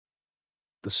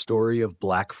The story of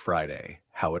Black Friday,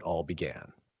 how it all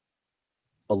began.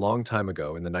 A long time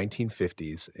ago, in the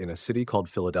 1950s, in a city called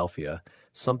Philadelphia,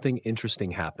 something interesting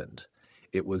happened.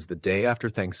 It was the day after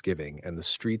Thanksgiving, and the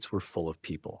streets were full of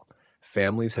people.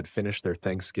 Families had finished their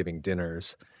Thanksgiving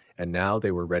dinners, and now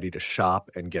they were ready to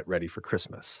shop and get ready for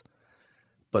Christmas.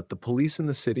 But the police in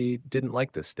the city didn't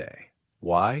like this day.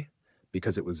 Why?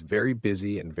 Because it was very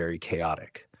busy and very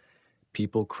chaotic.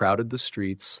 People crowded the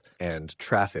streets, and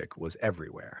traffic was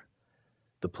everywhere.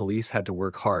 The police had to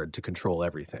work hard to control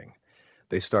everything.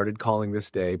 They started calling this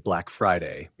day Black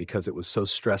Friday because it was so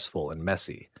stressful and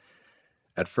messy.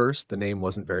 At first, the name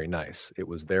wasn't very nice. It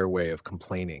was their way of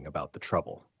complaining about the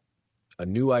trouble. A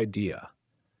new idea.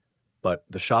 But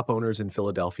the shop owners in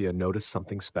Philadelphia noticed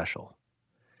something special.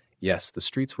 Yes, the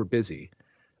streets were busy,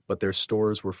 but their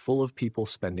stores were full of people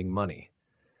spending money.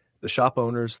 The shop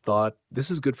owners thought,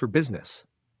 this is good for business.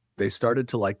 They started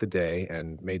to like the day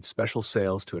and made special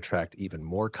sales to attract even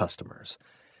more customers.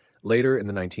 Later in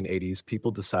the 1980s,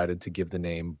 people decided to give the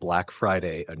name Black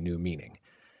Friday a new meaning.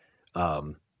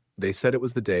 Um, they said it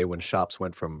was the day when shops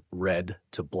went from red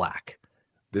to black.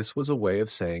 This was a way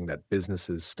of saying that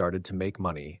businesses started to make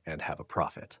money and have a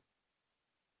profit.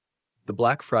 The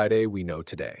Black Friday we know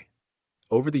today.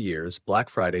 Over the years, Black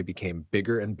Friday became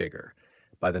bigger and bigger.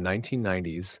 By the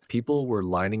 1990s, people were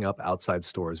lining up outside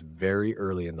stores very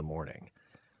early in the morning.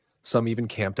 Some even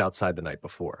camped outside the night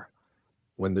before.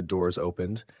 When the doors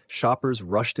opened, shoppers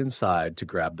rushed inside to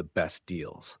grab the best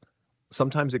deals.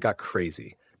 Sometimes it got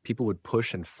crazy. People would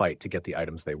push and fight to get the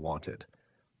items they wanted.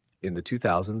 In the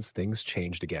 2000s, things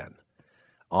changed again.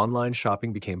 Online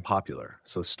shopping became popular,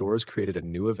 so stores created a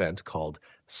new event called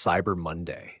Cyber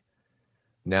Monday.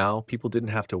 Now, people didn't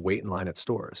have to wait in line at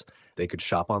stores. They could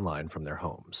shop online from their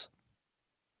homes.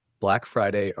 Black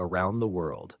Friday around the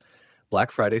world.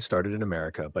 Black Friday started in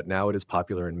America, but now it is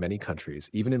popular in many countries,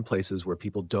 even in places where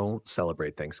people don't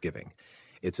celebrate Thanksgiving.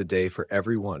 It's a day for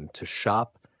everyone to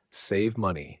shop, save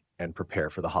money, and prepare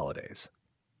for the holidays.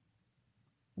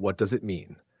 What does it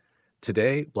mean?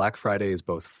 Today, Black Friday is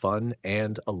both fun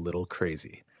and a little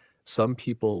crazy. Some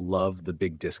people love the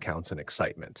big discounts and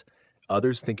excitement.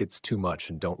 Others think it's too much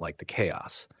and don't like the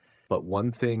chaos. But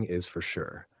one thing is for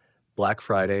sure, Black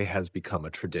Friday has become a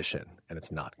tradition, and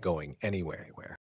it's not going anywhere.